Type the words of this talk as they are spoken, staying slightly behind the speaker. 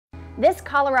This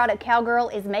Colorado cowgirl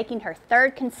is making her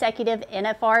third consecutive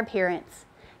NFR appearance,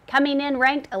 coming in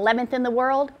ranked 11th in the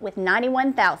world with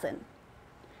 91,000.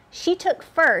 She took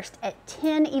first at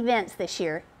 10 events this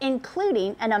year,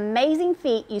 including an amazing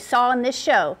feat you saw in this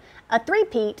show, a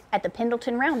three-peat at the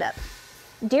Pendleton Roundup.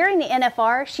 During the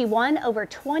NFR, she won over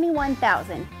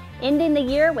 21,000, ending the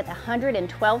year with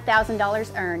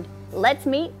 $112,000 earned. Let's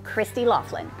meet Christy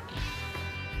Loflin.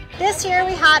 This year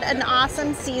we had an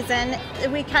awesome season.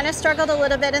 We kind of struggled a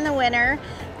little bit in the winter.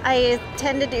 I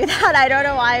tend to do that. I don't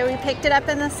know why. We picked it up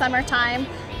in the summertime.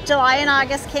 July and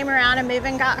August came around and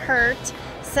Movin' got hurt,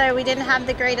 so we didn't have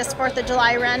the greatest 4th of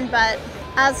July run, but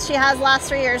as she has last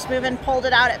 3 years, Movin' pulled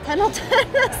it out at Pendleton.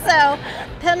 So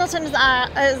Pendleton is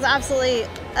absolutely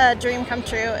a dream come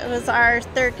true. It was our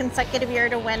third consecutive year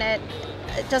to win it.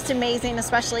 Just amazing,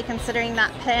 especially considering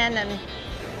that pin. And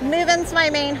Movin's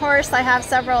my main horse. I have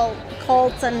several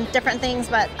colts and different things,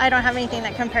 but I don't have anything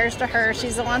that compares to her.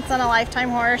 She's a once-in-a-lifetime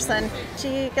horse, and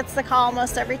she gets the call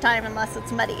almost every time unless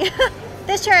it's muddy.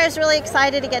 This year I was really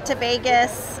excited to get to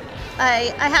Vegas.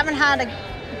 I haven't had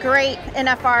a great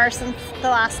NFR since the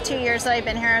last 2 years that I've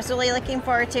been here. I was really looking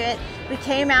forward to it. We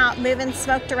came out, Movin'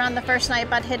 smoked around the first night,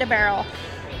 but hit a barrel.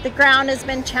 The ground has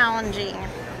been challenging.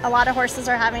 A lot of horses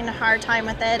are having a hard time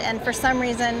with it, and for some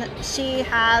reason she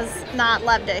has not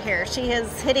loved it here. She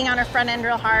is hitting on her front end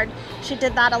real hard. She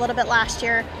did that a little bit last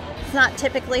year. It's not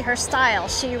typically her style.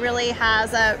 She really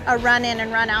has a run in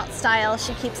and run out style.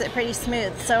 She keeps it pretty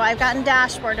smooth. So I've gotten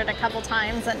dashboarded a couple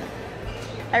times, and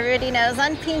everybody knows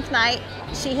on pink night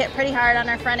she hit pretty hard on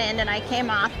her front end and I came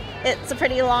off. It's a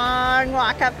pretty long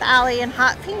walk up the alley in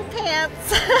hot pink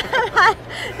pants.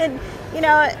 And you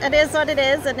know, it is what it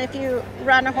is, and if you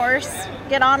run a horse,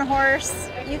 get on a horse,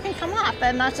 you can come off,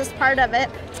 and that's just part of it.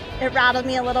 It rattled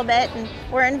me a little bit, and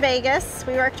we're in Vegas.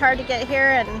 We worked hard to get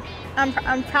here, and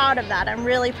I'm proud of that. I'm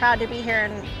really proud to be here,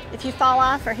 and if you fall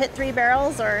off or hit 3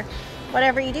 barrels or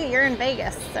whatever you do, you're in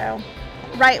Vegas. So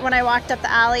right when I walked up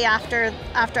the alley after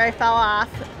I fell off,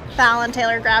 Fallon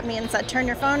Taylor grabbed me and said, "Turn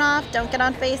your phone off, don't get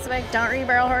on Facebook, don't read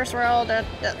Barrel Horse World,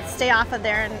 stay off of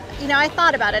there." And you know, I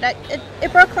thought about it.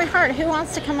 It broke my heart. Who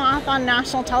wants to come off on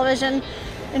national television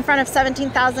in front of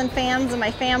 17,000 fans and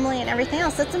my family and everything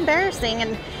else? It's embarrassing,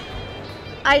 and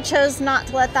I chose not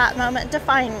to let that moment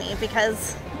define me,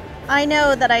 because I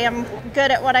know that I am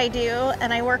good at what I do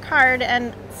and I work hard,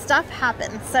 and stuff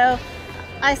happens. So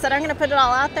I said, I'm going to put it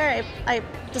all out there. I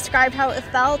described how it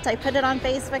felt. I put it on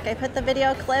Facebook. I put the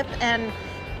video clip, and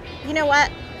you know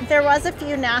what? There was a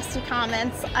few nasty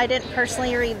comments. I didn't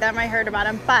personally read them. I heard about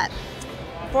them, but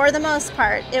for the most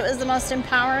part, it was the most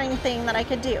empowering thing that I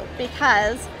could do,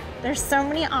 because there's so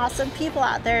many awesome people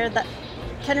out there that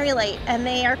can relate, and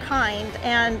they are kind,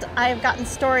 and I've gotten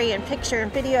story and picture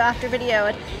and video after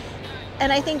video,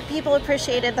 and I think people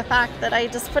appreciated the fact that I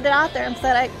just put it out there and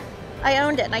said I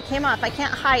owned it and I came off. I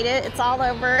can't hide it. It's all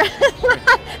over.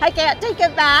 I can't take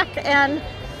it back. And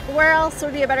where else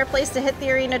would be a better place to hit the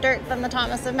arena dirt than the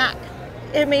Thomas of Mack?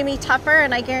 It made me tougher,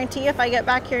 and I guarantee you if I get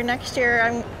back here next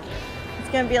year, it's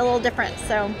going to be a little different.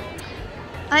 So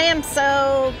I am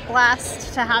so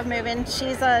blessed to have Movin'.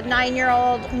 She's a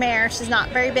 9-year-old mare. She's not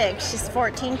very big. She's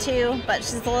 14'2", but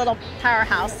she's a little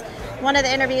powerhouse. One of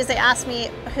the interviews, they asked me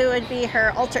who would be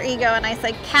her alter ego, and I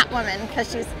said Catwoman,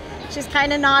 because she's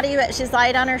kind of naughty, but she's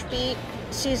light on her feet.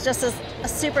 She's just a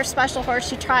super special horse.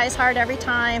 She tries hard every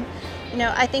time. You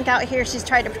know, I think out here she's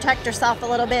tried to protect herself a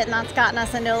little bit, and that's gotten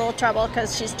us into a little trouble,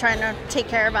 because she's trying to take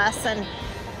care of us. And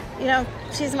you know,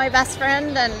 she's my best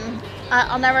friend, and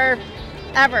I'll never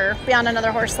ever be on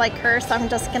another horse like her, so I'm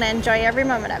just going to enjoy every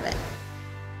moment of it.